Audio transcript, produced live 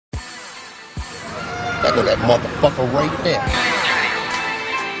That go that motherfucker right there.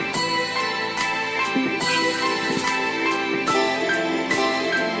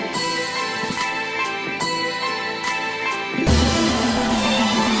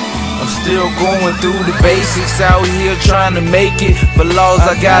 Still going through the basics, out here trying to make it. For laws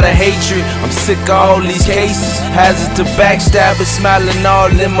I got a hatred, I'm sick of all these cases. Hazard to backstabbing, smiling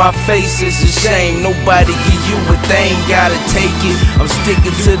all in my face. It's a shame, nobody give you what they ain't gotta take it. I'm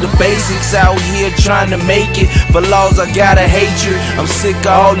sticking to the basics, out here trying to make it. For laws I got a hatred, I'm sick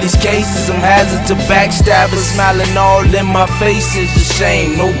of all these cases. I'm hazard to backstabbing, smiling all in my face. It's a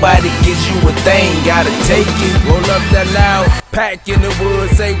shame, nobody gives you what they ain't gotta take it. Roll up that loud, pack in the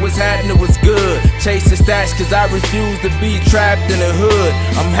woods, say what's happening, what's good. Chasing stats cause I refuse to be trapped in the hood.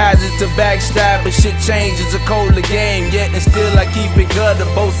 I'm hazard to backstab, but shit changes, a colder game. Yet and still I keep it gutter,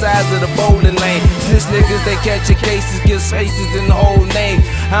 both sides of the bowling lane. Snitch niggas, they catching cases, give spaces in the whole name.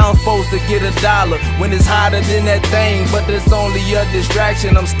 How I'm supposed to get $1 when it's hotter than that thing? But it's only a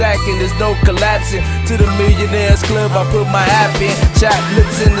distraction, I'm stacking, there's no collapsing. To the millionaires club I put my app in. Chap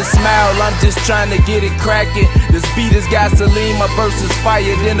lips in the smile, I'm just trying to get it cracking. This beat has gasoline, my verse is fire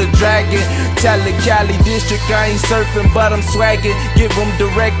than a dragon. Tally Cali district, I ain't surfing but I'm swagging. Give him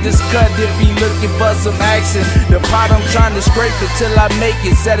director's cut if he looking for some action. The pot I'm trying to scrape it till I make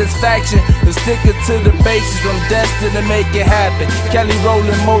it satisfaction. And sticking to the basics, I'm destined to make it happen. Cali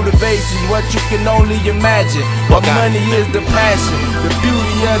rolling motivation, what you can only imagine. But money is the passion, the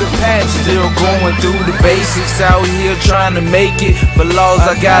beauty of the passion. Still going through the basics, out here trying to make it. For laws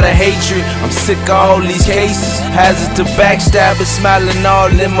I got a hatred, I'm sick of all these cases. Hazard to backstabbing, smiling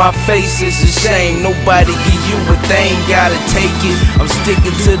all in my face. It's a shame, nobody give you what they ain't gotta take it. I'm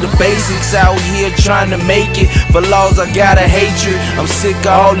sticking to the basics, out here trying to make it. For laws I got a hatred, I'm sick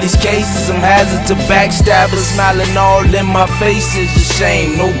of all these cases. I'm hazard to backstabbing, smiling all in my face. It's a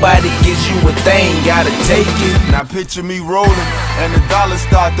shame, nobody gives you what they ain't gotta take it. Now picture me rolling, and the dollars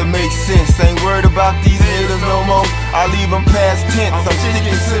start to make sense. Ain't worried about these haters no more, I leave them past tense. I'm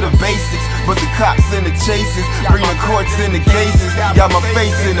sticking to the basics, but the cops and the chases bring the courts and the cases. Got my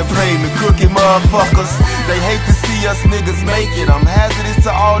face in the pavement, crooked motherfuckers. They hate to see us niggas make it. I'm hazardous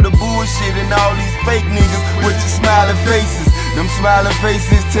to all the bullshit and all these fake niggas with your smiling faces. Them smiling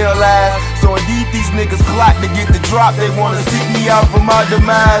faces tell lies. So indeed these niggas plot to get the drop. They wanna seek me out for my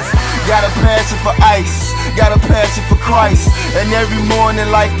demise. Got a passion for ice, got a passion for Christ. And every morning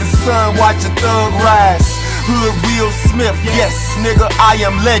like the sun, watch a thug rise. Hood Will Smith, yes, nigga, I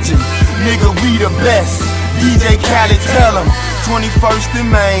am legend. Nigga, we the best. DJ Khaled, tell him. 21st in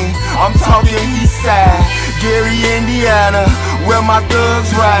Maine, I'm talking east side. Gary, Indiana, where my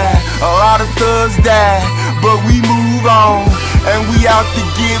thugs ride. A lot of thugs die, but we move on. And we out to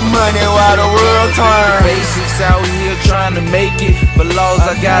get money while the world turns. Basics, out here trying to make it. For laws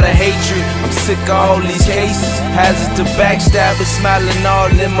I got a hatred, I'm sick of all these cases. Hazard to backstabbing, smiling all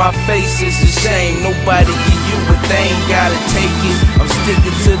in my face. It's a shame, nobody give you what they ain't gotta take it. I'm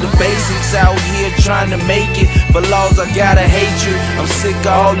sticking to the basics, out here trying to make it. For laws I got a hatred, I'm sick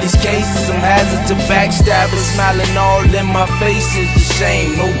of all these cases. I'm hazard to backstabbing, smiling all in my face. It's a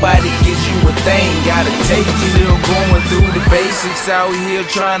shame, nobody gives you what they ain't gotta take it. Still going through the basics, out here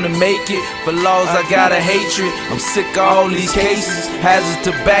trying to make it. For laws I got a hatred, I'm sick of all these cases. Hazard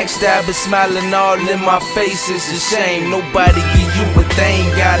to backstabbing, smiling all in my face. It's a shame, nobody give you what they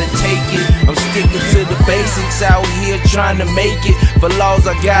ain't gotta take it. I'm sticking to the basics, out here trying to make it. For laws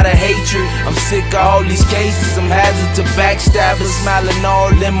I got a hatred, I'm sick of all these cases. I'm hazard to backstabbing, smiling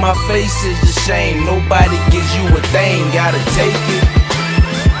all in my face. It's a shame, nobody gives you what they ain't gotta take it.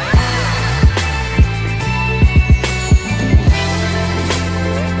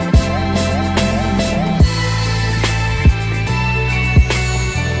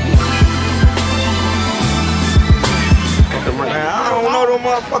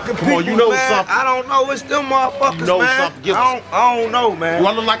 Motherfucking Come on, you know man. something. I don't know, it's them motherfuckers, You know man. something. I don't know, man. Do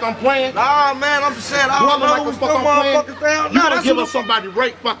I look like I'm playing? Nah, man, I'm just saying, I don't know like what's I'm them playing? motherfuckers down. You Nah, wanna that's give who- us somebody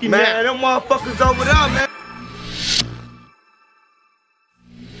right fucking Man, now. them motherfuckers over there, man.